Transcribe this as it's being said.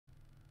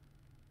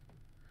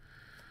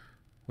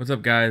What's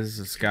up, guys?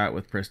 This is Scott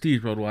with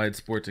Prestige Worldwide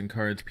Sports and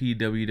Cards,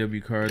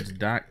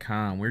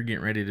 pwwcards.com. We're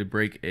getting ready to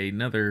break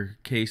another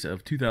case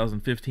of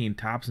 2015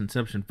 Topps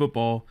Inception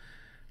football.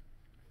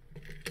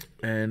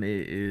 And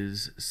it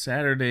is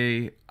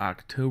Saturday,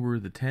 October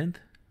the 10th.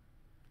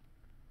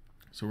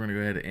 So we're going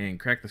to go ahead and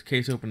crack this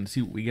case open and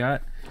see what we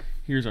got.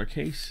 Here's our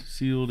case,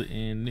 sealed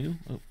and new.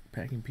 Oh,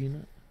 packing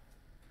peanut.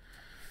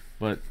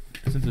 But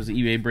since it's an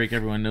eBay break,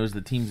 everyone knows the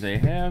teams they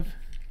have.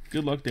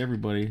 Good luck to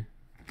everybody.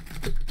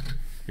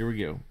 Here we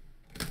go.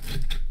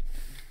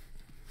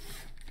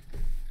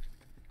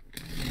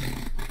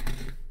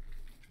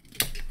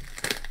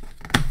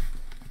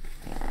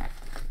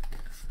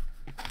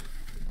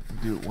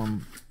 Do it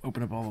one,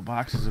 open up all the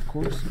boxes, of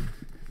course.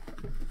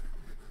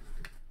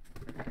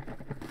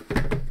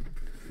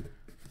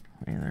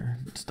 Man, they're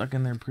stuck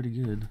in there pretty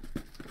good.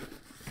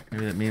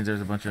 Maybe that means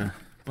there's a bunch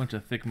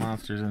of thick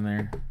monsters in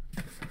there.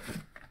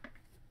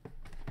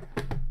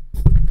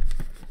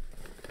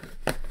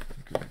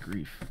 Good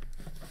grief.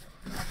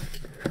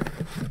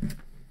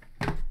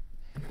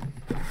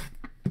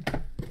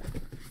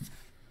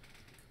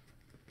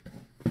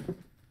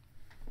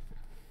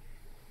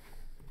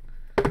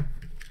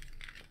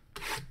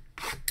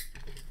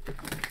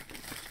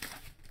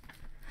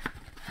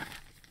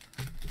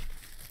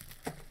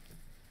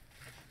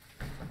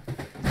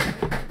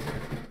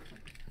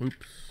 Oops.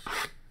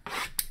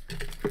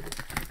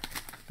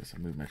 Guess I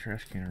moved my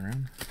trash can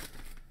around.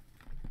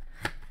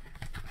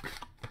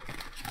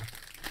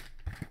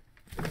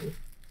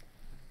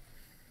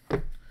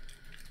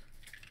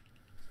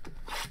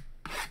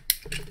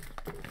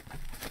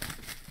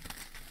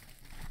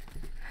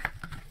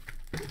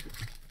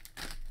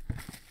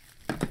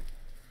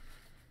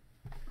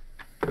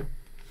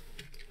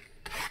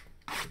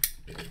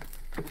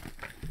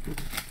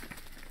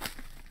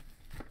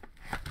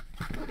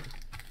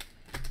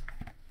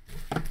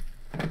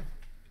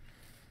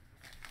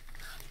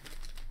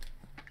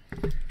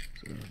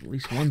 At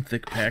least one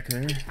thick pack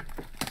there.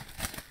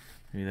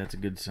 Maybe that's a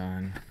good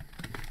sign.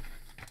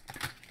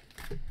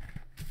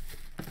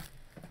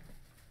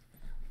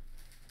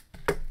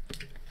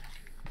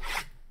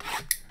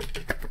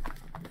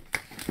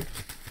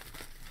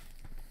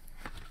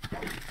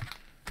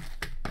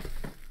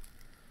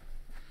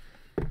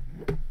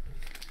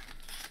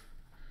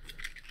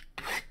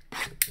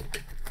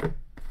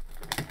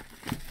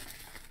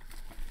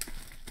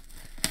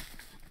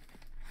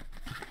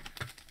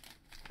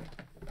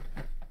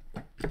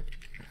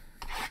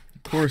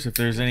 Of course, if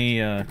there's any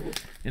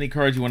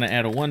cards you want to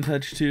add a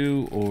one-touch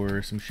to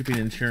or some shipping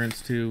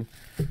insurance to,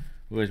 we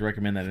always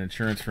recommend that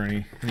insurance for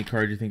any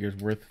card you think is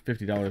worth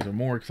 $50 or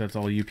more, because that's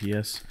all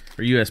UPS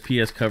or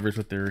USPS covers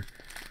with their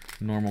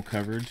normal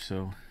coverage.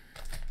 So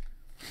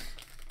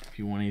if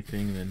you want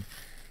anything, then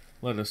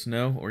let us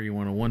know, or you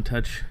want a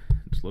one-touch,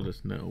 just let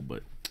us know.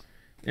 But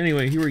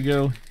anyway, here we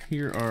go.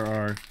 Here are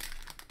our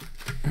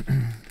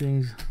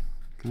things.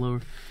 Lower.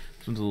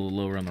 This one's a little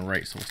lower on the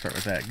right, so we'll start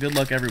with that. Good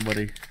luck,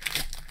 everybody.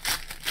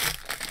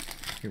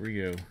 Here we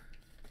go.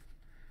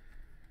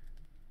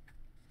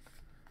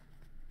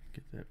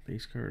 Get that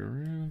base card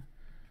around.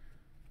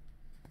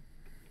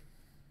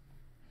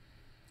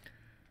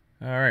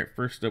 Alright,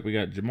 first up we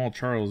got Jamal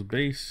Charles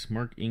base,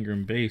 Mark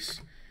Ingram base,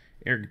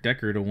 Eric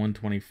Decker to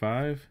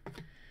 125,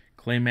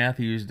 Clay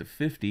Matthews to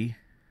 50,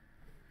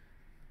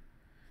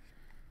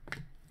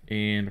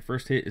 and the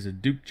first hit is a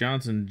Duke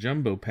Johnson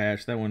jumbo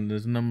patch. That one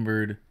is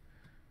numbered,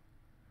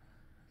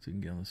 so you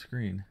can get on the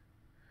screen.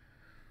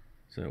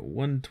 So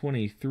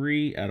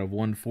 123 out of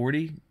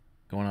 140.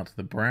 Going out to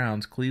the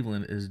Browns.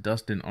 Cleveland is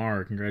Dustin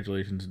R.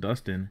 Congratulations,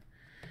 Dustin.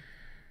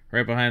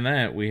 Right behind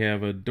that, we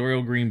have a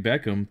Dorial Green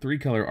Beckham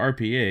 3-color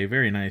RPA.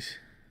 Very nice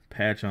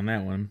patch on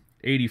that one.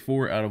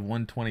 84 out of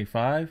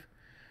 125.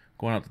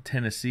 Going out to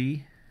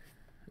Tennessee.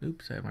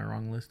 Oops, I have my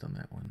wrong list on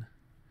that one.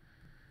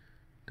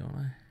 Don't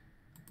I?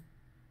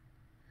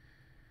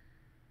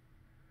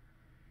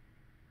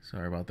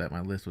 Sorry about that.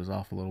 My list was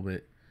off a little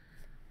bit.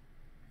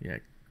 Yeah,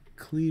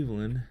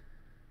 Cleveland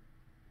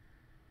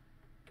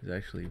is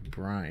actually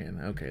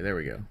Brian. Okay, there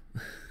we go.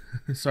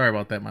 Sorry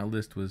about that. My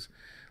list was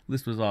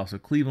off. So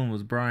Cleveland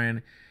was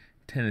Brian.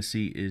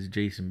 Tennessee is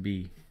Jason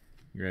B.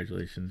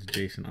 Congratulations,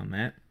 Jason, on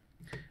that.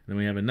 Then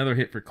we have another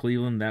hit for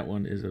Cleveland. That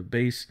one is a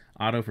base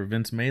auto for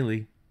Vince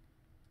Maley.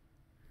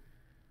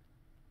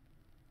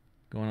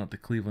 Going out to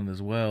Cleveland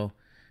as well.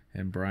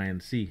 And Brian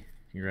C.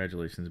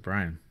 Congratulations,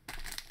 Brian.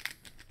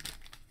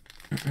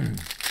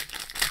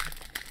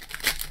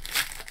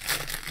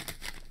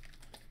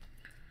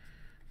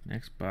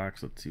 Next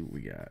box, let's see what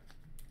we got.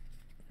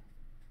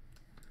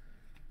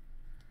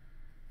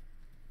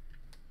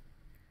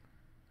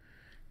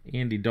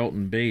 Andy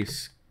Dalton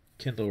base,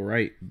 Kendall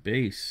Wright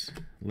base,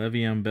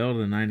 Le'Veon Bell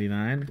to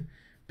 99,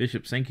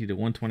 Bishop Sankey to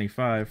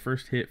 125.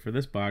 First hit for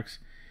this box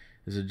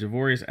is a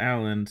Javorius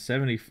Allen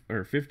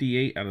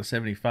 58 out of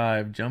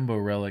 75 jumbo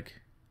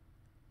relic.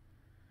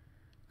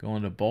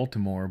 Going to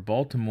Baltimore.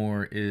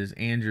 Baltimore is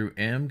Andrew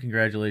M.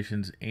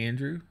 Congratulations,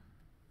 Andrew.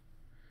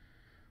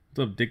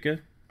 What's up,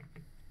 Dicka?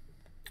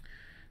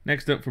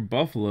 Next up for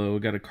Buffalo, we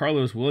got a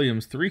Carlos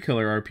Williams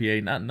 3-color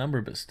RPA, not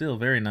numbered, but still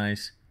very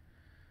nice.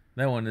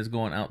 That one is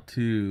going out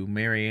to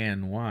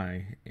Marianne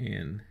Y.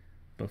 and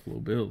Buffalo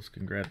Bills.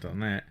 Congrats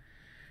on that.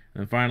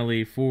 And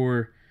finally,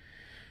 for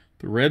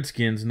the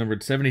Redskins,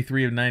 numbered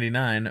 73 of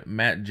 99,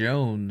 Matt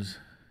Jones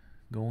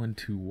going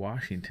to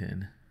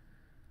Washington.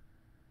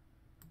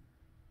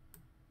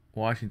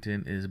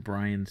 Washington is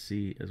Brian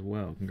C. as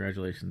well.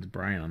 Congratulations,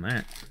 Brian, on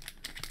that.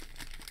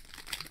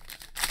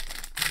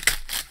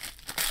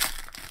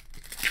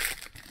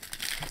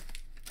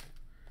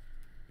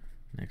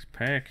 Next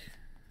pack.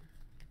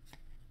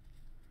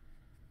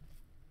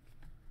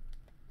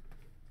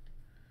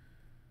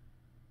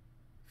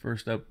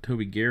 First up,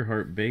 Toby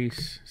Gerhart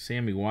base,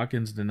 Sammy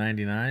Watkins to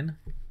 99,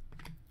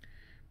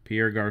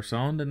 Pierre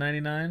Garçon to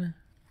 99,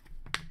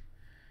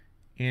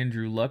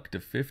 Andrew Luck to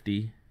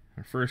 50.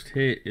 Our first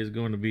hit is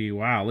going to be,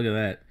 wow, look at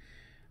that.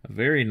 A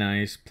very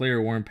nice player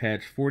worn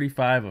patch,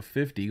 45 of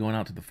 50, going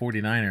out to the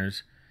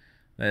 49ers.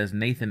 That is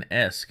Nathan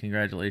S.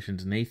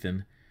 Congratulations,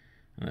 Nathan,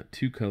 on that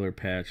 2-color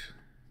patch.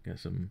 Got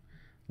some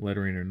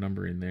lettering or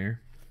numbering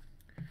there.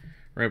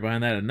 Right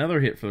behind that,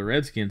 another hit for the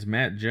Redskins,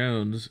 Matt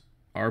Jones,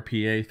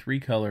 RPA,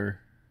 3-color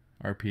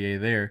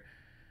RPA there.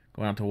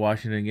 Going out to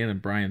Washington again,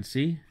 and Brian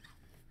C.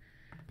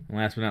 And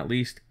last but not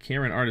least,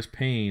 Cameron Artis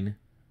Payne,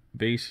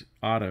 base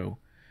auto,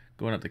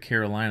 going out to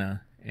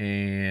Carolina,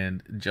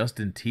 and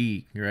Justin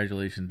T.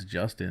 Congratulations,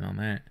 Justin, on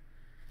that.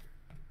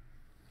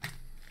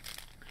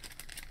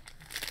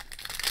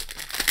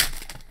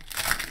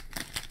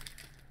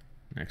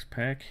 Next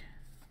pack.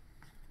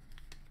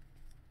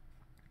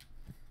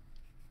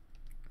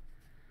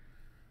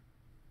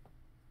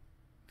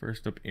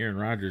 First up, Aaron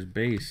Rodgers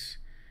base,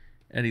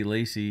 Eddie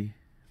Lacy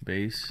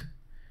base,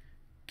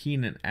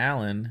 Keenan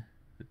Allen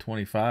to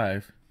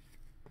 25,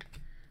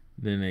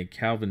 then a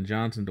Calvin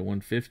Johnson to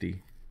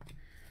 150.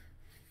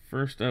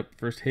 First up,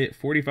 first hit,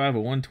 45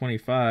 of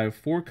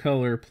 125,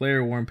 4-color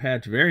player worn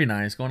patch, very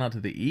nice, going out to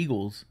the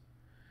Eagles.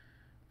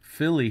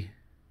 Philly,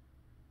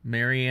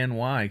 Marianne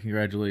Y.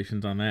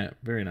 Congratulations on that,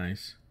 very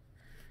nice.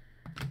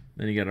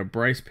 Then you got a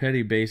Bryce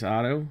Petty base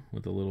auto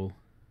with a little,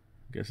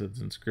 I guess it's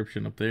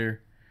inscription up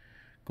there.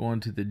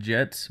 Going to the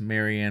Jets,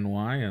 Marianne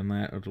Y. on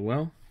that as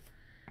well.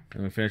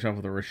 And we finish off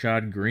with a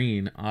Rashad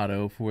Green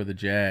auto for the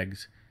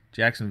Jags.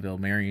 Jacksonville,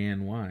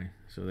 Marianne Y.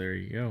 So there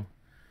you go.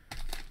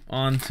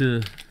 On to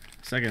the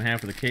second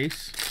half of the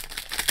case.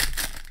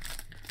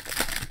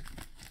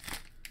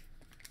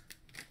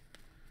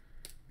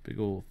 Big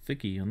old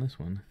thickie on this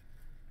one.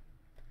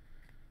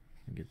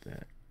 Get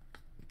that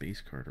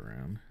base card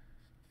around.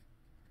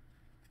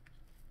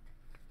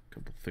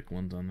 Couple thick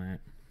ones on that.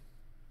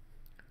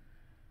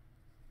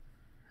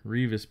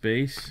 Revis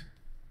base,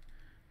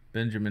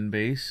 Benjamin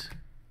base,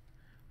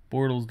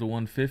 Bortles to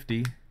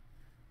 150,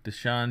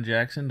 Deshaun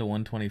Jackson to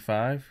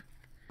 125.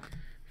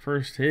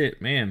 First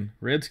hit, man,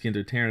 Redskins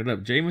are tearing it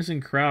up. Jamison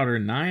Crowder,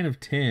 9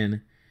 of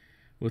 10,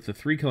 with the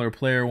 3-color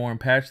player worn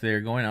patch there,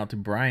 going out to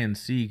Brian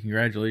C.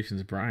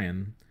 Congratulations,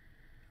 Brian.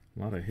 A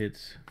lot of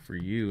hits for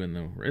you and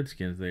the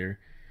Redskins there.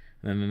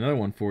 And then another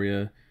one for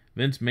you,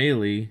 Vince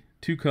Mailey,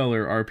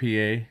 2-color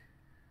RPA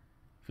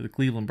for the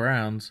Cleveland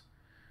Browns.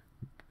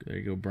 There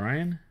you go,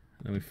 Brian.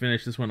 Then we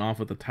finish this one off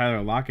with the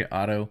Tyler Lockett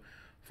auto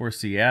for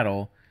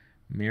Seattle.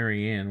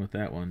 Marianne with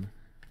that one.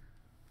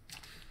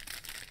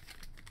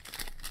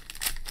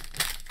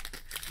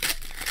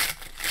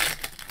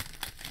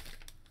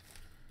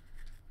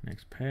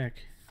 Next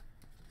pack.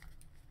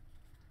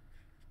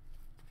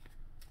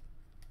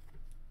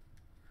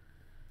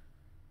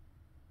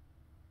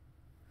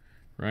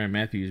 Ryan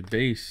Matthews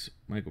base,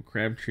 Michael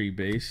Crabtree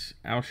base,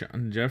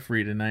 Alshon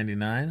Jeffrey to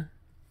 99.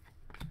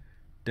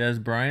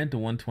 Dez Bryant to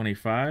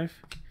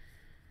 125.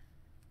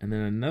 And then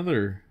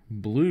another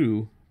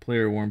blue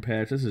player worn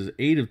patch. This is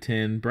 8 of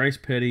 10. Bryce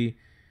Petty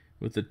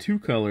with the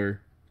 2-color.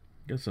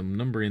 Got some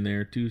numbering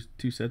there. Two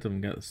sets of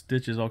them. Got the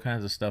stitches, all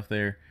kinds of stuff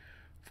there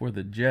for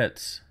the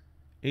Jets.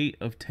 8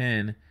 of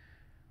 10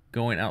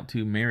 going out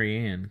to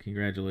Marianne.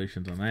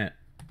 Congratulations on that.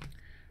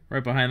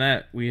 Right behind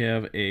that, we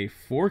have a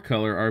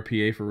 4-color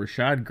RPA for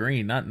Rashad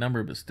Green. Not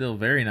numbered, but still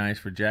very nice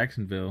for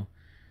Jacksonville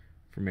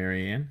for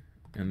Marianne.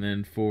 And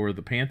then for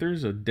the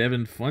Panthers, a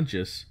Devin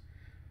Funchess,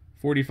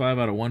 45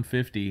 out of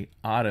 150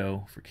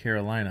 auto for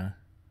Carolina.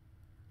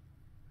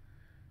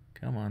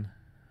 Come on.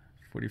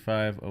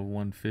 45 of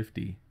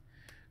 150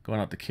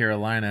 going out to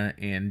Carolina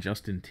and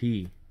Justin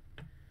T.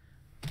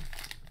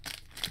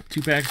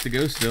 2 packs to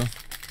go still.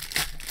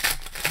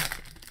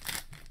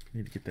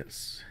 Need to get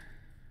this.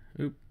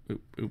 Oop.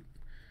 We're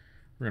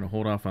going to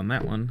hold off on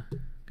that one.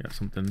 Got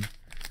something.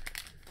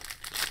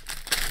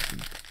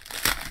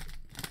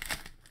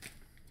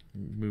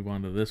 Move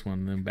on to this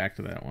one, then back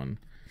to that one.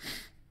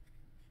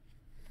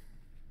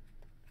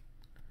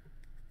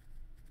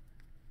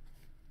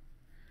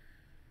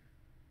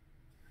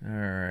 All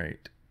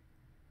right.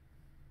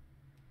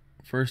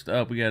 First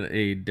up, we got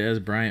a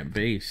Dez Bryant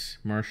base.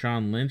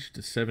 Marshawn Lynch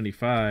to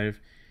 75.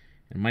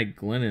 And Mike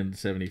Glennon to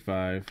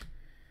 75.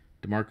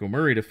 DeMarco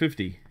Murray to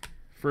 50.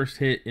 first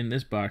hit in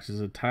this box is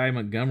a Ty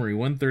Montgomery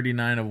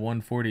 139 of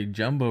 140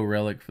 jumbo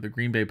relic for the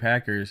Green Bay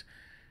Packers.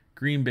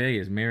 Green Bay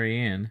is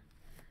Marianne.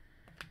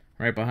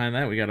 Right behind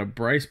that, we got a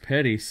Bryce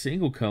Petty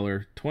single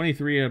color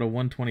 23 out of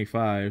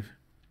 125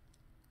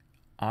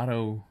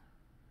 auto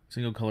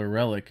single color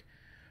relic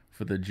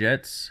for the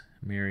Jets,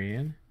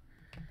 Marianne.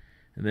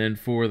 And then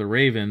for the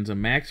Ravens, a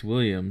Max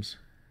Williams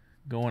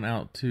going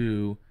out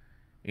to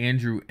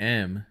Andrew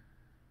M.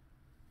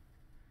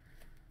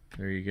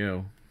 There you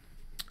go.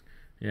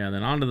 Yeah,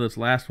 then on to this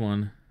last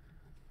one.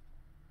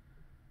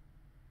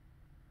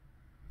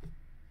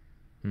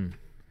 Let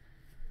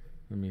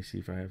me see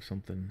if I have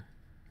something.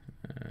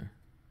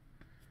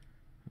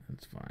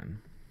 That's fine.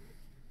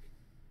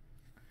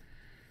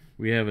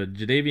 We have a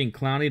Jadeveon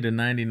Clowney to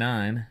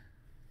 99.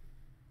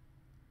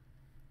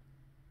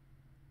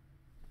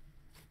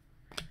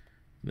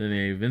 Then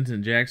a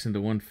Vincent Jackson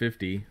to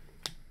 150.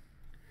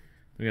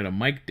 We got a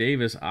Mike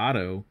Davis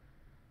auto,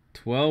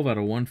 12 out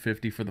of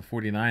 150 for the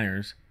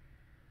 49ers.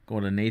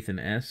 Going to Nathan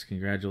S.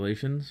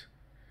 Congratulations.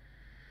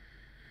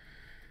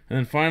 And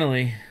then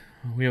finally,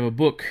 we have a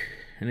book,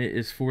 and it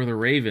is for the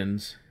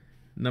Ravens.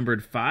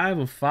 Numbered 5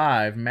 of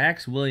 5,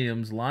 Max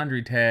Williams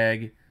laundry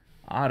tag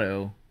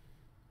auto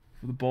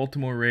for the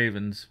Baltimore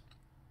Ravens.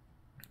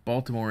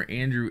 Baltimore,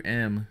 Andrew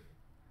M.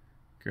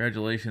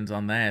 Congratulations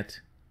on that.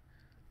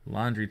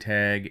 Laundry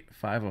tag,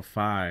 5 of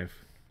 5.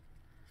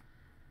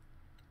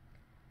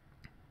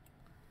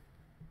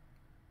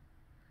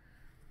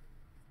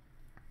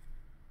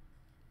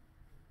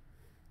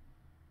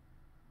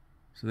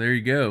 So there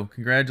you go.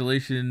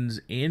 Congratulations,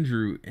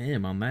 Andrew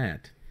M. on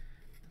that.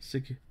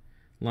 Sick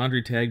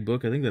laundry tag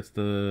book. I think that's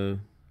the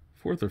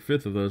 4th or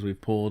 5th of those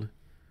we've pulled.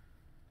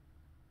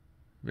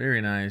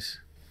 Very nice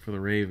for the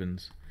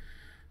Ravens.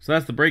 So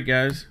that's the break,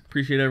 guys.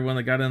 Appreciate everyone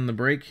that got in the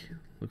break.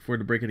 Look forward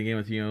to breaking the game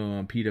with you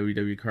on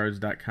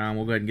pwwcards.com.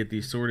 We'll go ahead and get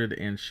these sorted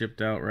and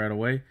shipped out right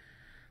away.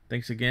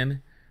 Thanks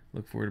again.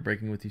 Look forward to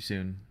breaking with you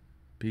soon.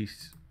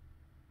 Peace.